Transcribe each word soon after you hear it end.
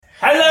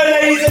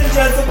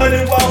and gentlemen,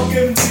 and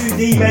welcome to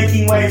the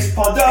Making Waves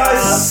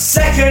podcast.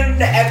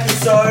 Second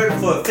episode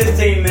for a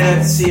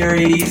 15-minute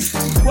series.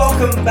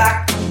 Welcome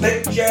back,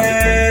 bitches!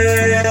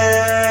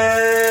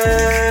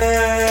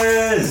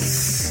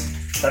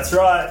 That's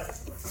right.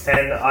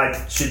 And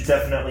I should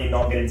definitely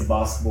not get into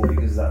basketball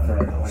because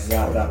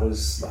that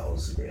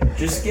was really...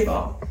 Just give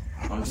up,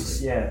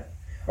 honestly. Yeah.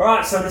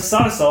 Alright, so to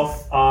start us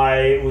off,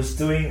 I was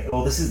doing...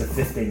 Well, this is the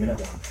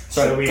 15-minute one.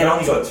 So we've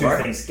only got two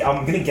things.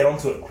 I'm going to get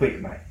onto it quick,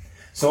 mate.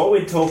 So what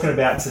we're talking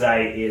about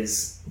today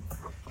is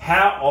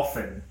how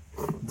often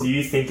do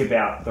you think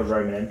about the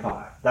Roman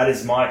Empire? That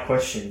is my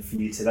question for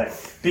you today.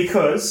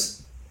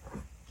 Because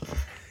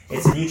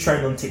it's a new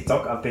trend on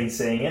TikTok. I've been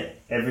seeing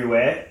it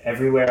everywhere.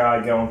 Everywhere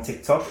I go on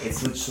TikTok,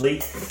 it's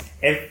literally...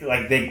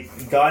 like the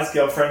guys'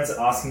 girlfriends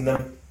are asking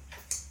them,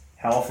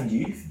 how often do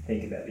you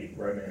think about the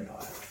Roman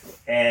Empire?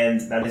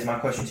 And that is my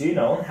question to you,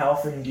 Nolan. How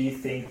often do you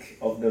think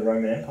of the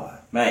Roman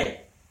Empire? Mate,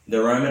 the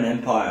Roman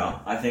Empire,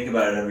 I think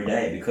about it every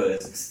day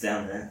because it's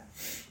down there.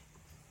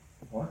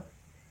 What?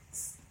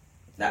 It's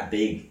that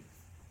big.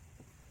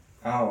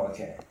 Oh,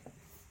 okay.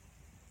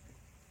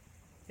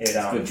 It's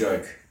a good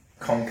joke.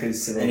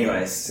 Conquers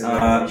civilizations.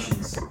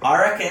 Anyways, I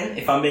reckon,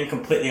 if I'm being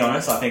completely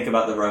honest, I think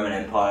about the Roman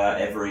Empire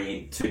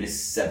every 2 to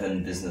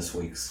 7 business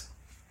weeks.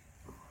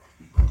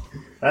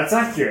 that's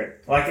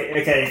accurate. Like,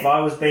 okay, if I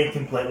was being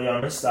completely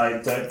honest,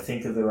 I don't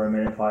think of the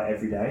Roman Empire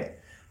every day,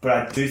 but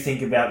I do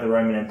think about the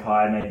Roman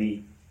Empire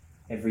maybe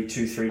every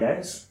 2-3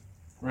 days.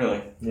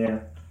 Really? Yeah.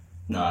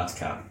 No, that's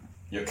cap.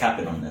 You're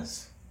capping on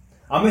this.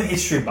 I'm a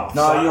history buff.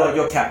 No, so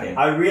you're capping.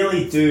 I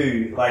really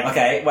do, like...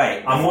 Okay,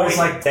 wait. I'm always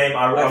like, damn,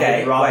 I would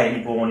rather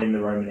be born in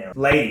the Roman era.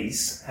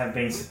 Ladies have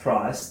been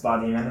surprised by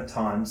the amount of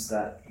times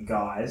that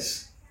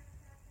guys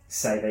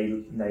say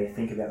they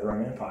think about the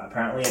Roman Empire.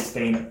 Apparently it's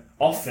been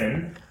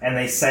often, and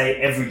they say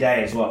every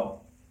day as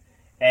well.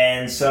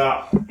 And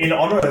so, in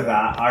honour of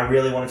that, I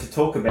really wanted to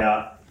talk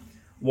about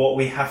what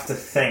we have to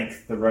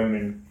thank the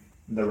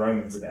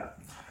Romans about.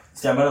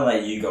 So I'm going to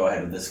let you go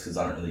ahead with this because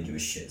I don't really give a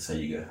shit, so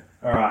you go.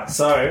 Alright,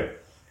 so,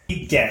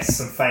 you guess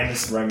some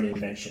famous Roman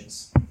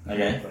inventions.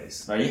 Okay,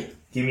 please. Ready?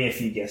 Give me a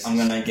few guesses. I'm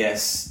going to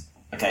guess...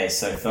 Okay,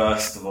 so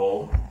first of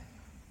all,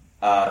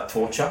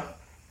 torture,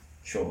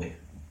 surely.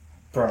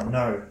 Bro,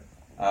 no.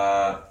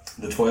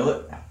 The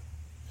toilet.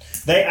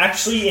 They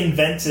actually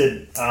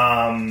invented,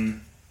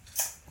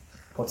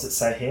 what's it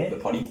say here? The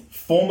potty.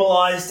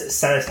 Formalized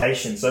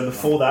sanitation. So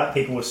before that,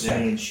 people were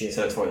swimming in shit.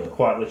 So toilet.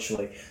 Quite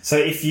literally. So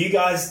if you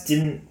guys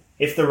didn't...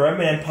 If the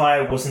Roman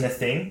Empire wasn't a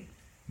thing,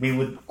 we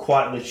would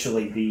quite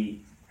literally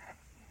be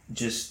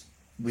just...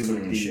 We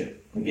would be...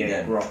 shit. Yeah,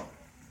 dead. right.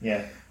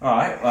 Yeah.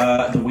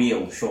 Alright, the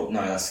wheel. Short.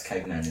 No, that's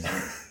caveman, isn't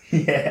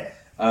it? Yeah.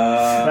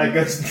 That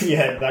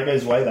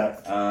goes way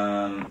back.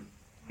 I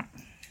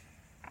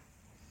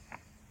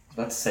was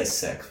about to say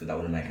sex, but that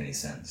wouldn't make any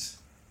sense.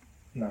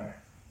 No.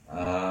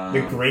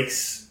 The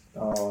Greeks...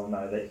 Oh,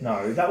 no,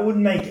 that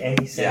wouldn't make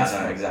any sense. Yeah,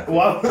 I know, exactly.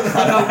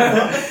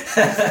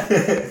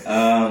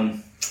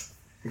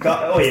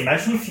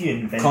 Imagine if you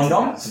invented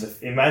condoms?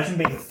 that. Imagine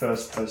being the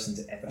first person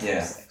to ever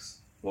have sex.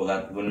 Well,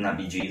 wouldn't that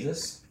be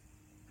Jesus?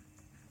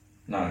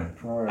 No.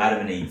 Bro. Adam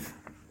and Eve.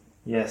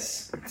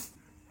 Yes.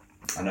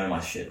 I know my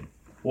shit.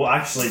 Well,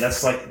 actually,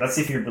 that's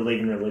if you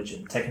believe in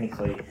religion.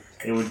 Technically,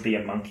 it would be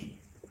a monkey.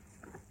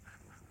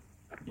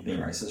 You're being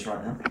racist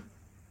right now?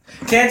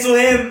 Cancel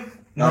him!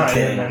 No, I'm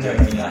kidding. I'm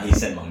joking. No, he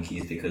said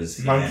monkeys because...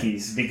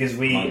 Monkeys, because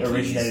we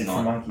originated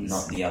from monkeys.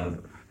 Not the other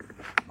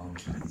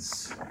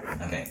monkeys.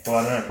 Okay. Well,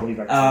 I don't know. Probably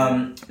back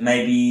to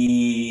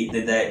maybe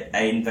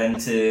they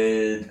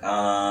invented...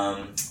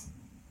 Alright,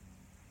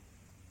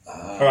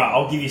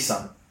 I'll give you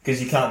some,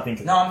 because you can't think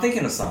of No, I'm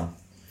thinking of some.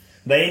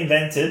 They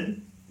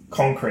invented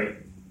concrete.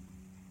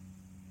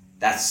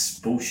 That's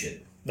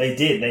bullshit. They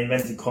did. They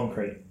invented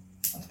concrete.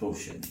 That's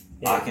bullshit.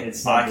 Yeah, I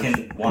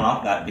can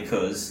one-up that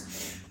because...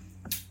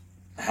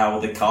 How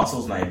were the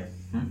castles made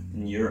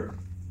in Europe?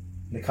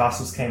 The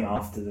castles came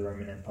after the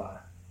Roman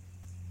Empire.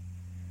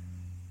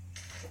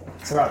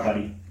 It's alright,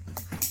 buddy.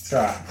 It's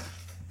alright.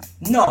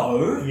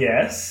 No!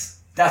 Yes.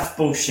 That's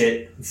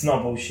bullshit. It's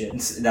not bullshit.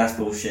 That's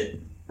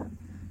bullshit.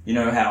 You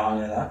know how I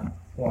know that?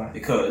 Why?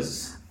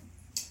 Because...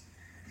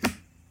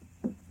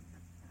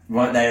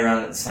 Weren't they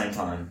around at the same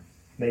time?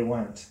 They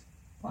weren't.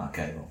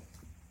 Okay, well.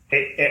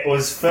 It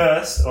was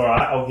first...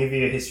 Alright, I'll give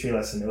you a history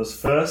lesson. It was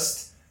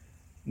first...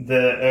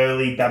 the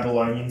early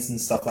Babylonians and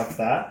stuff like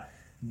that.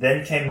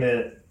 Then came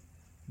the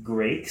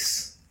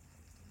Greeks.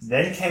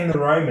 Then came the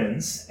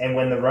Romans. And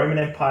when the Roman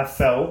Empire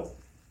fell,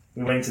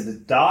 we went to the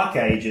Dark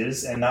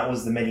Ages, and that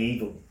was the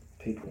medieval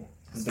people.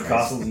 The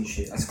castles and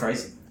shit. That's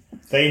crazy.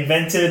 They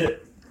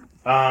invented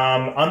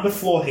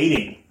underfloor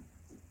heating.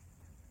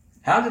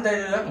 How did they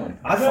do that one?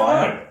 I don't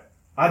know.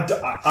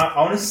 I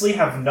honestly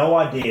have no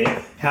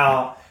idea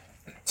how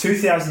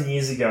 2,000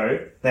 years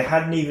ago they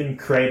hadn't even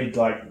created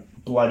like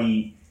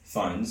bloody...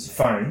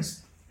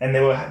 phones, and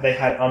they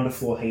had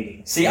underfloor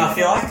heating. See, I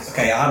feel like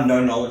I have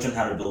no knowledge on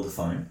how to build a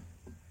phone,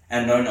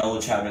 and no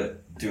knowledge how to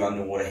do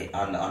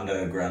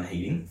underground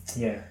heating.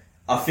 Yeah.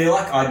 I feel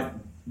like I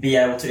be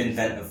able to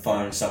invent a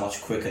phone so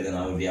much quicker than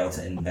I would be able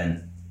to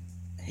invent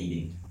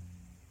heating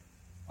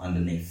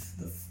underneath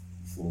the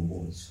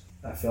floorboards.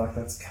 I feel like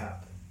that's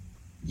cap.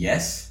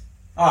 Yes.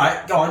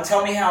 Alright, go on.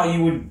 Tell me how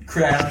you would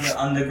create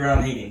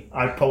underground heating.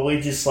 I'd probably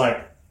just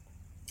like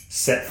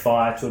set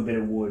fire to a bit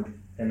of wood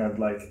and I'd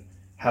like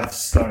have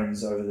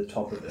stones over the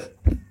top of it.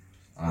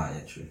 Ah,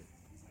 yeah, true.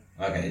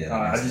 Okay, yeah.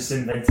 I just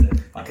invented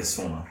it. Like a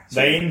sauna.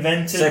 They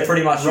invented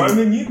pretty much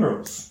Roman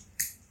numerals.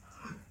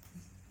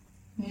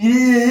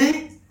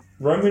 Yeah.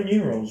 Roman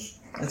numerals.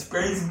 That's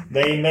crazy.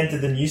 They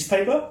invented the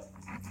newspaper.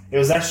 It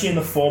was actually in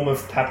the form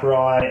of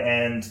papyri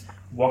and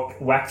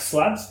wax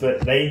slabs,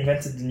 but they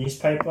invented the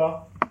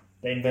newspaper.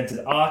 They invented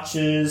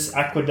arches,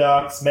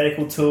 aqueducts,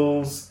 medical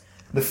tools,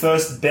 the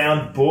first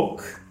bound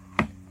book,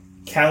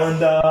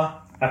 calendar,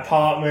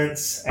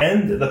 apartments,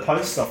 and the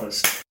post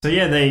office. So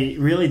yeah, they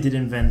really did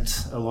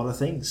invent a lot of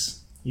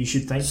things. You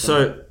should thank them.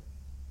 So,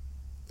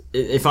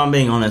 if I'm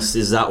being honest,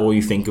 is that all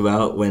you think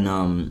about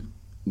when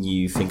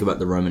you think about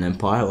the Roman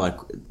Empire? Like,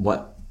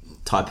 what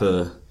type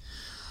of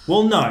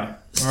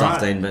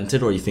stuff they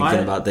invented? Or are you thinking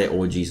about their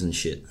orgies and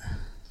shit?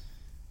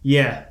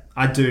 Yeah,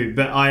 I do.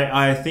 But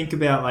I think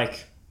about,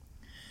 like,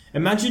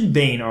 imagine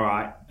being,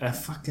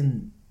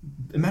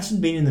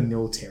 imagine being in the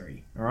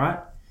military, alright?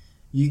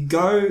 You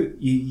go,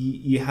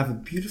 you have a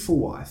beautiful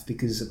wife,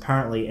 because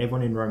apparently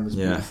everyone in Rome was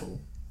beautiful.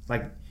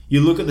 Like,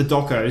 you look at the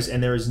docos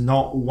and there is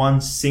not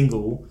one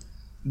single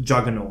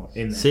juggernaut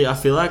in there. See, I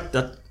feel like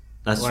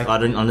that's like, I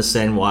don't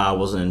understand why I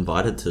wasn't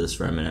invited to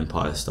this Roman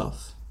Empire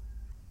stuff.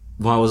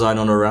 Why was I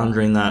not around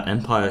during that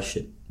empire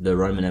shit, the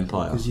Roman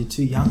Empire? Because you're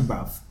too young,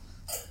 bruv.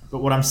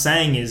 But what I'm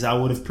saying is I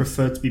would have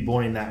preferred to be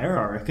born in that era,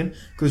 I reckon.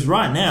 Because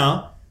right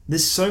now,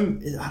 there's so...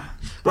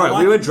 Bro,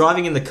 we were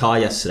driving in the car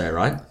yesterday,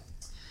 right?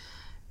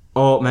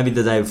 Or maybe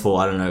the day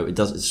before, I don't know.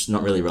 It's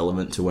not really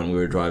relevant to when we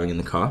were driving in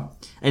the car.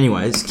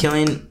 Anyways,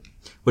 Killian,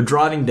 we're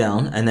driving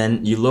down, and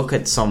then you look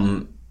at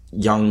some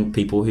young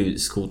people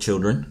school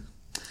children.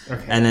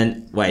 Okay. And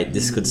then, wait,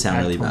 this could sound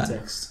really bad.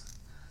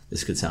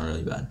 This could sound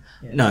really bad.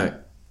 Yeah. No.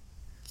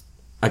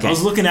 Okay. I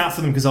was looking out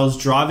for them because I was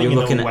driving and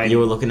they were waiting. You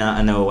were looking out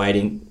and they were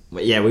waiting.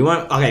 Yeah, we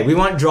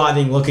weren't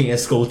driving looking at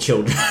school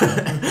children.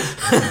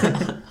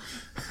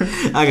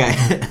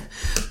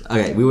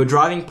 Okay, we were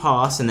driving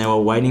past and they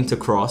were waiting to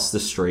cross the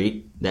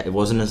street. It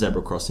wasn't a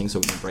zebra crossing, so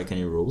we didn't break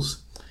any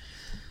rules.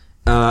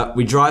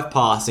 We drive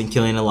past and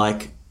Killian are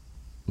like,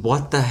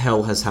 what the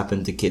hell has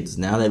happened to kids?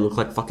 Now they look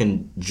like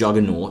fucking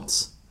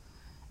juggernauts.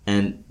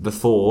 And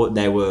before,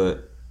 they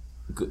were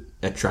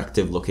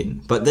attractive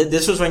looking. But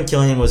this was when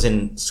Killian was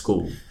in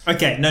school.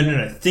 Okay,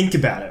 no. Think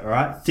about it,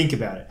 alright? Think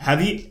about it.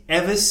 Have you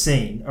ever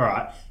seen,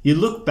 alright, you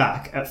look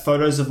back at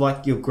photos of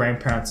like your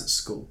grandparents at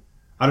school.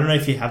 I don't know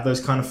if you have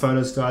those kind of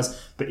photos, guys,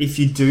 but if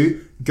you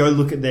do, go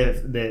look at their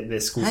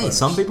school photos. Hey,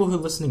 some people who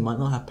are listening might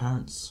not have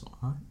parents,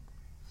 alright?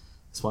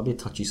 This might be a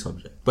touchy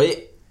subject.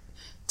 But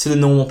to the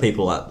normal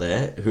people out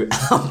there who...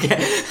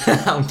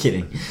 I'm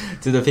kidding.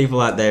 To the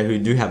people out there who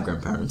do have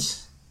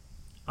grandparents.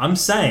 I'm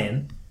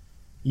saying,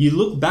 you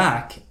look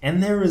back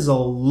and there is a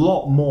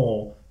lot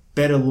more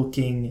better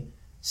looking,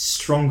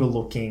 stronger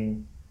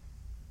looking...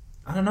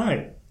 I don't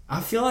know. I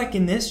feel like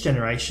in this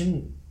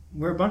generation,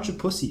 we're a bunch of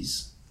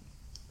pussies.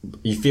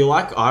 You feel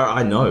like?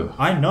 I know.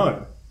 I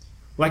know.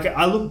 Like,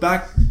 I look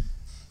back...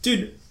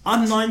 Dude,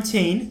 I'm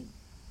 19.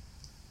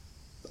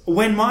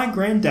 When my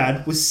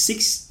granddad was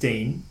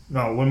 16...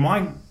 No, when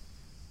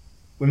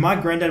my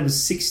granddad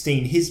was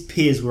 16, his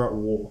peers were at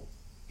war.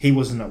 He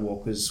wasn't at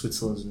war because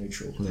Switzerland's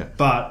neutral. Yeah.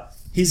 But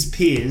his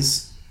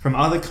peers from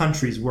other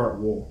countries were at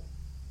war.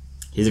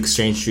 His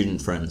exchange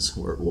student friends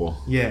were at war.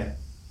 Yeah.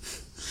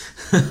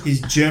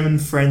 His German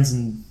friends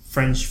and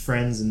French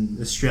friends and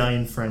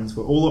Australian friends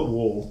were all at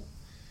war.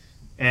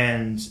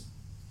 And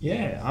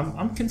yeah,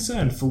 I'm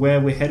concerned for where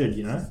we're headed,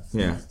 you know?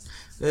 Yeah.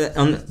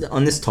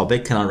 On this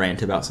topic, can I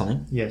rant about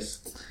something? Yes.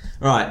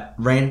 Alright,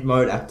 rant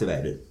mode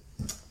activated.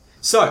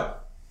 So,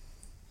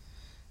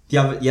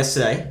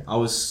 yesterday, I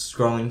was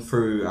scrolling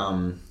through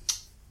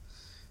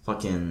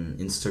fucking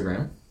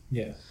Instagram.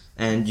 Yeah.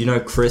 And you know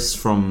Chris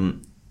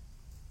from,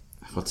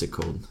 what's it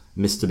called?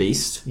 Mr.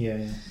 Beast?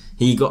 Yeah.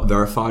 He got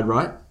verified,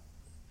 right?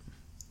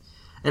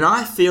 And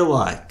I feel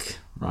like,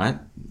 right,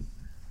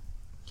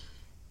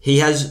 he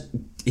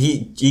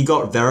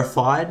got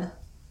verified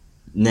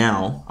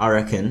now, I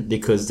reckon,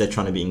 because they're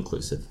trying to be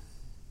inclusive.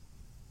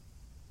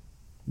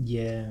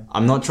 Yeah.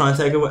 I'm not trying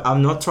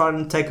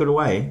to take it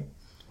away.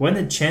 When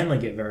did Chandler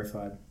get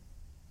verified?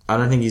 I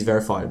don't think he's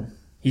verified.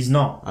 He's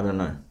not. I don't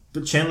know.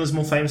 But Chandler's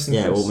more famous than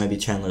Chris. Yeah, well, maybe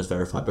Chandler's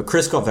verified. But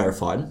Chris got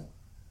verified.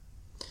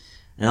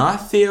 And I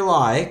feel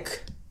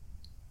like...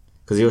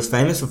 Because he was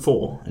famous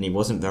before, and he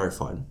wasn't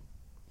verified.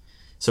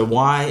 So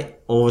why,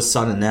 all of a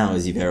sudden now,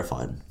 is he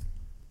verified?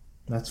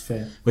 That's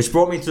fair. Which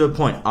brought me to the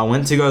point. I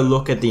went to go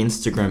look at the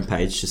Instagram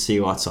page to see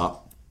what's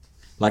up.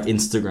 Like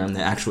Instagram,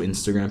 the actual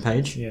Instagram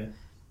page. Yeah.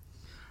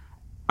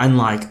 And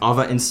like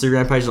other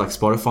Instagram pages like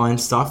Spotify and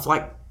stuff.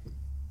 Like,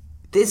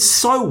 it's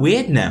so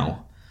weird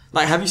now.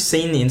 Like, have you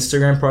seen the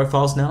Instagram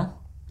profiles now?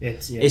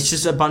 It's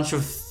just a bunch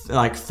of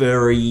like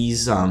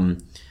furries,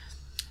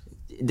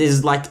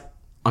 there's like,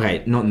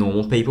 okay, not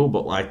normal people,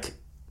 but like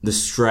the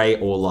straight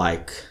or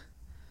like.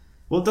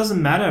 Well, it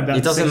doesn't matter about.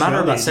 It doesn't matter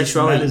about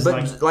sexuality,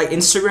 but like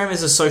Instagram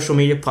is a social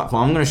media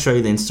platform. I'm going to show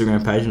you the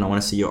Instagram page, and I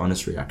want to see your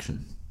honest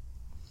reaction.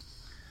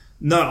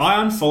 No,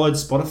 I unfollowed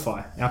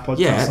Spotify. Our podcast.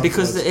 Yeah,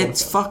 because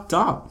it's fucked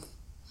up.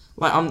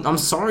 Like, I'm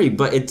sorry,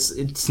 but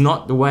it's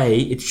not the way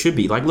it should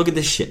be. Like, look at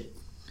this shit.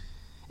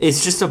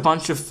 It's just a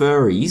bunch of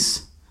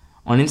furries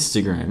on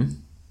Instagram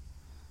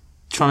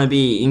trying to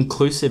be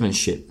inclusive and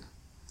shit.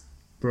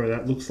 Bro,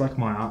 that looks like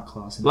my art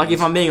class. Like,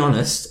 if I'm being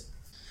honest,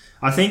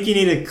 I think you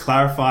need to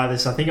clarify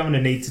this. I think I'm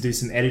going to need to do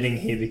some editing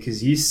here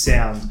because you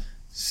sound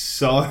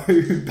so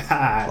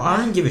bad. I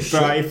don't give a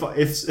shit. Bro,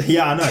 if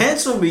yeah, I know.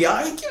 Cancel me.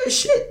 I don't give a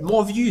shit.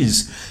 More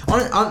views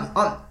on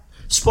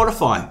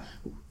Spotify.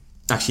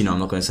 Actually, no, I'm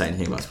not going to say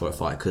anything about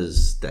Spotify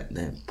because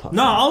they're.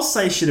 No, I'll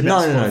say shit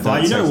about Spotify.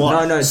 Don't. You know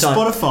what? No,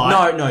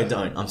 Spotify. No,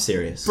 don't. I'm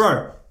serious,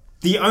 bro.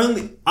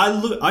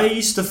 I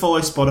used to follow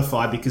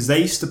Spotify because they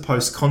used to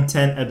post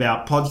content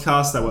about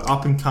podcasts that were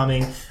up and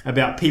coming,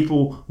 about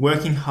people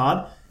working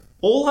hard.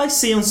 All I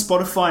see on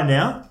Spotify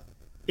now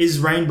is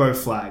rainbow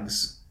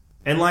flags,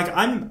 and like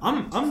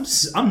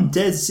I'm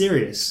dead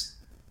serious.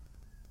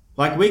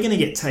 Like, we're gonna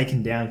get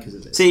taken down because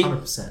of this. See,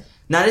 100%.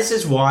 Now this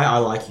is why I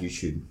like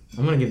YouTube.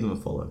 I'm gonna give them a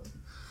follow.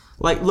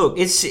 Like, look,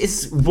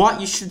 it's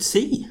what you should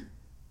see.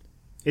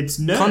 It's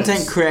nerds.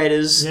 Content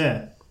creators.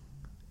 Yeah.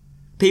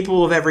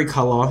 People of every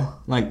color.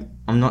 Like,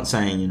 I'm not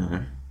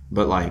saying,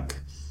 but like,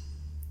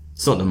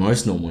 it's not the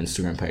most normal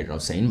Instagram page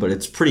I've seen, but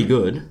it's pretty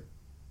good.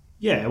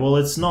 Yeah, well,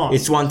 it's not.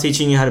 It's one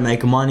teaching you how to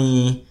make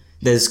money.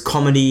 There's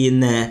comedy in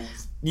there.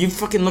 You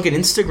fucking look at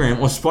Instagram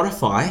or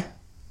Spotify.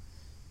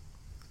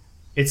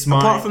 It's my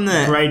apart from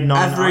the grade 9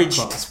 average,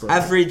 art class, bro.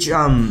 average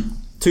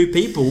 2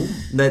 people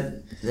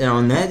that are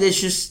on there. There's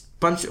just a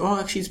bunch. Oh,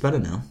 actually, it's better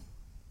now.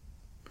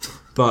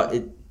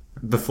 But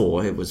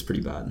before it was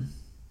pretty bad.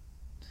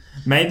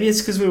 Maybe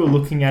it's because we were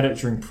looking at it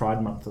during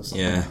Pride Month or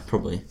something. Yeah,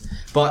 probably.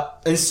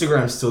 But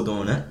Instagram's still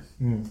doing it.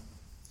 Mm.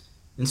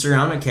 Instagram,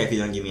 I don't care if you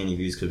don't give me any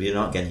views because we're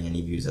not getting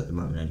any views at the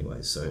moment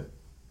anyway. So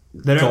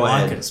they don't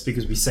like ahead. us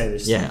because we say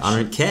this. Yeah, I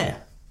don't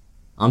care.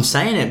 I'm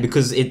saying it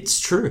because it's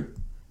true.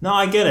 No,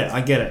 I get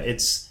it.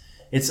 It's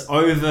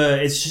over.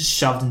 It's just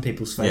shoved in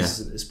people's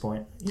faces at this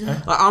point. You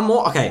know? I'm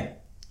more okay.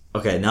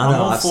 Okay, now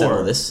that I've said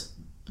all this,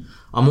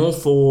 I'm all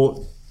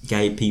for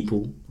gay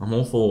people. I'm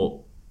all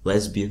for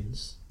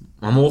lesbians.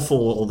 I'm all for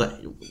all that,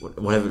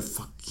 whatever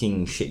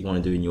fucking shit you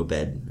want to do in your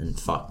bed and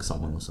fuck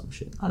someone or some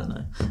shit. I don't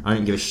know. I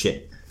don't give a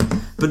shit.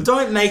 But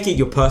don't make it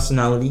your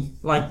personality.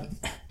 Like,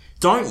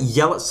 don't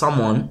yell at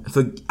someone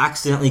for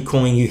accidentally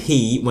calling you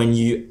he when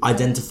you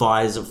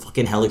identify as a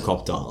fucking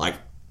helicopter. Like,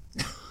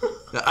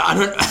 I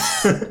don't...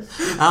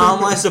 How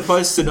am I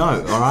supposed to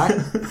know, alright?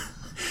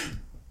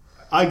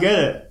 I get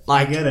it.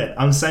 I get it.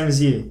 I'm the same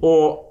as you.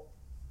 Or,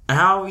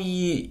 how are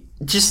you...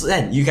 Just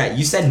then,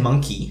 you said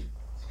monkey.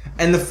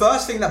 And the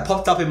first thing that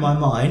popped up in my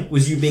mind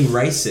was you being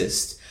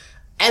racist.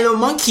 And a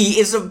monkey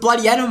is a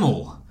bloody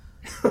animal.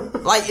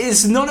 Like,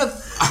 it's not a...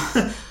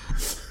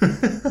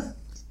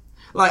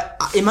 Like,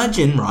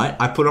 imagine, right,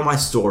 I put on my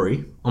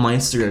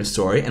Instagram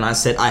story, and I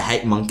said, I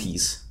hate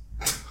monkeys.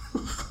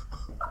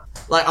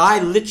 Like,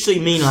 I literally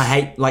mean I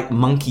hate, like,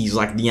 monkeys,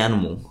 like the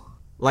animal.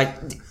 Like,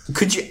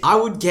 I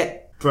would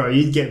get... Bro,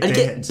 you'd get banned. I'd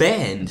get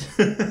banned.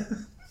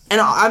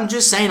 And I'm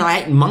just saying I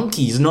hate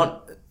monkeys,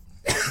 not...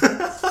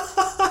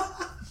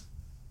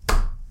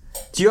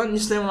 Do you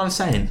understand what I'm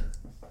saying?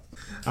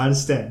 I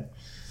understand.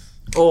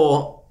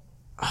 Or,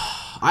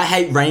 I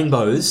hate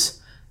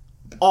rainbows.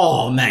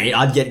 Oh, mate,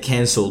 I'd get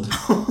cancelled.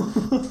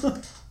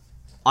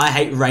 I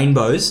hate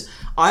rainbows.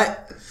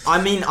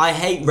 I mean, I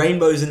hate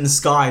rainbows in the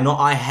sky, not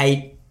I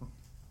hate...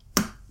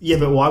 Yeah,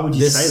 but why would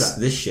you say that?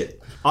 This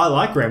shit. I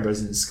like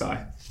rainbows in the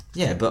sky.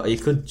 Yeah, but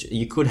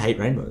you could hate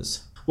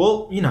rainbows.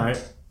 Well,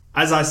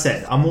 as I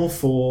said, I'm all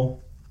for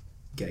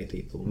gay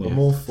people. Yeah. I'm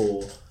all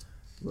for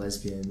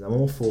lesbians. I'm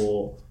all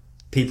for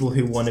people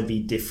who want to be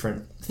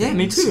different things. Yeah,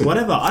 me too.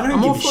 Whatever. I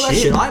don't give a shit. That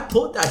shit. I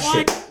put that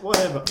shit.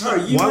 Whatever. No,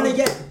 you want to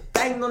get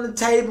banged on the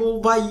table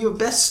by your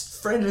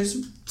best friend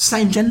who's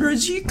same gender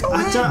as you? Go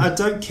ahead. I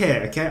don't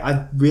care, okay?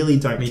 I really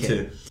don't care. Me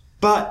too.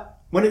 But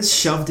when it's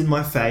shoved in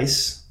my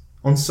face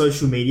on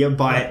social media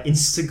by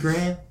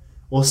Instagram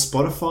or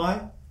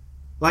Spotify,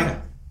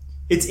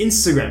 it's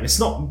Instagram. It's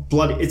not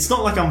bloody. It's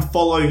not like I'm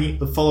following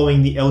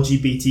the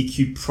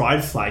LGBTQ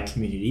pride flag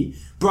community.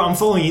 Bro, I'm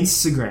following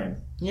Instagram.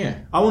 Yeah.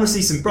 I want to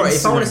see some Bro, Instagram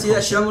if I want to see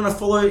content. that shit, I'm going to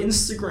follow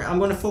Instagram. I'm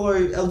going to follow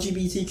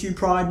LGBTQ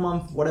Pride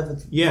Month, whatever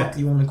the fuck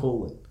you want to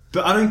call it.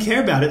 But I don't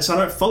care about it, so I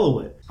don't follow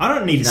it. I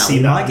don't need to see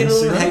that. I might get a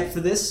little hate for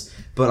this,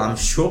 but I'm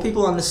sure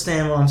people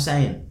understand what I'm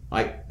saying.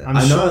 Like,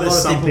 I'm sure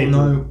there's some people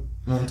know.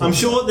 I'm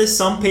sure there's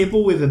some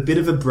people with a bit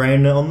of a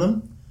brain on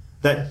them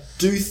that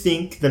do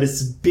think that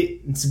it's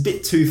a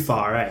bit too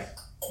far, eh?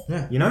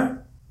 Yeah. You know?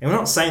 And we're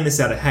not saying this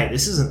out of hate.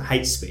 This isn't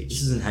hate speech.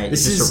 This isn't hate.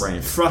 This it's just is a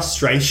rant.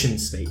 Frustration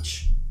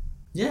speech.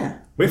 Yeah.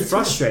 We're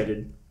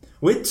frustrated.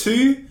 We're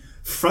two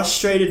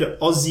frustrated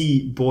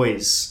Aussie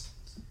boys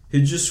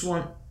who just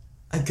want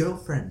a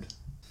girlfriend.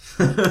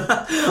 all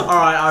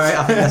right.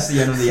 I think that's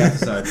the end of the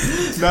episode.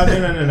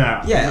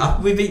 No. Yeah,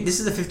 this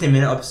is a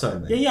 15-minute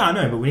episode, man. Yeah, I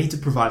know, but we need to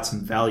provide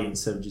some value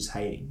instead of just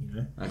hating, you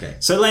know? Okay.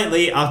 So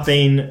lately I've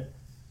been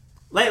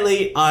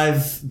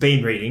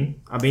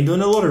reading. I've been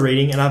doing a lot of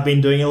reading, and I've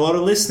been doing a lot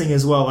of listening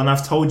as well, and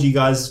I've told you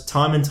guys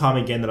time and time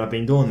again that I've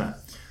been doing that.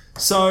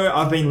 So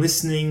I've been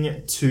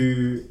listening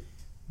to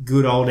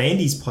good old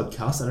Andy's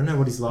podcast. I don't know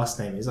what his last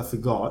name is. I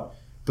forgot.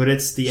 But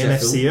it's the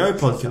NFCO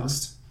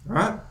podcast. All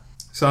right?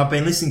 So I've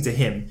been listening to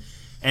him,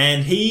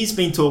 and he's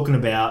been talking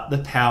about the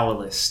power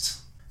list.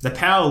 The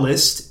power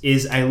list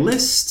is a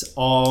list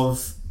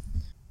of...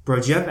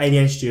 Bro, do you have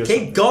ADHD or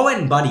something? Keep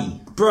going,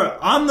 buddy. Bro,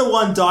 I'm the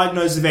one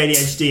diagnosed with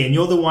ADHD, and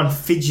you're the one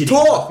fidgeting.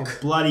 Talk! Like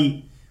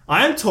bloody...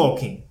 I am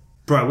talking.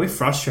 Bro, we're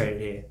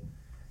frustrated here.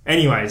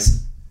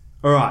 Anyways,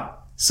 all right.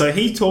 So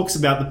he talks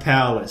about the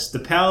power list. The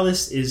power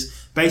list is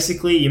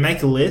basically you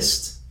make a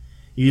list.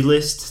 You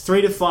list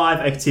 3 to 5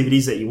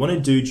 activities that you want to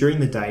do during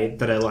the day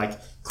that are like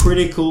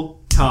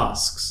critical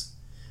tasks.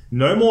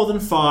 No more than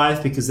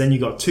 5 because then you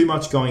got too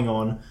much going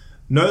on.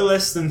 No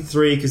less than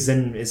 3 because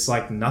then it's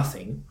like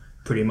nothing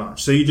pretty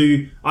much. So I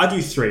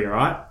do 3, all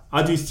right?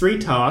 I do 3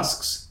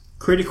 tasks,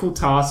 critical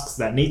tasks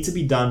that need to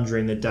be done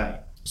during the day.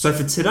 So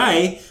for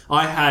today,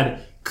 I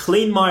had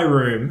clean my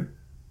room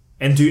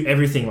and do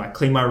everything, like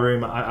clean my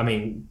room. I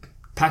mean,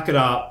 pack it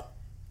up,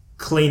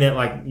 clean it,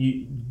 like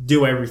you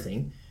do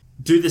everything.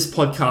 Do this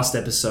podcast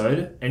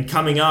episode, and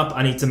coming up,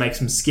 I need to make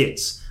some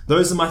skits.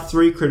 Those are my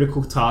 3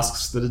 critical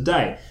tasks for the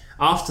day.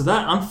 After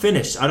that, I'm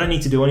finished. I don't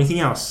need to do anything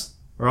else.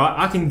 All right?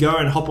 I can go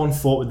and hop on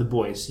Fort with the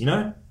boys, you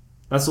know?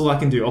 That's all I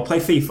can do. Or play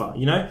FIFA,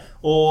 you know?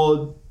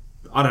 Or,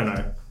 I don't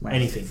know,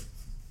 anything.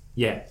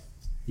 Yeah.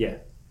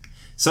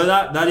 So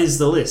that is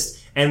the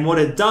list. And what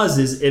it does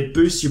is it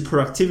boosts your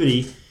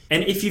productivity.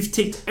 And if you've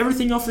ticked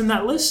everything off in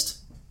that list,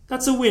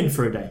 that's a win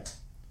for a day.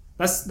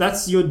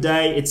 That's your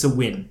day. It's a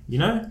win, you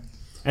know?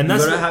 And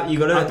that's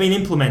I've been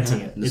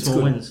implementing it. It's small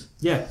good. wins.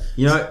 Yeah.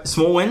 You know,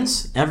 small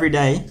wins every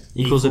day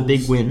equals a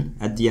big win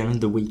at the end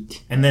of the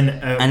week. And then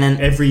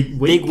every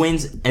week. Big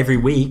wins every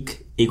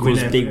week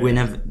equals big win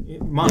every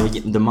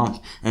month. The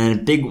month.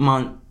 And big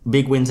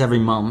wins every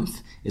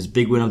month is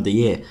big win of the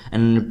year.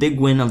 And a big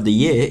win of the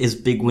year is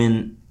big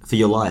win for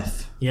your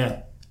life.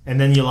 Yeah.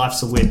 And then your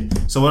life's a win.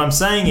 So what I'm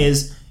saying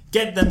is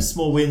get them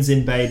small wins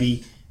in,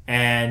 baby.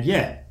 And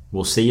yeah.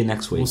 We'll see you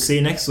next week.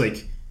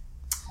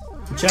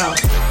 Ciao.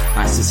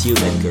 Nice to see you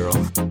then,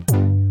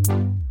 girl.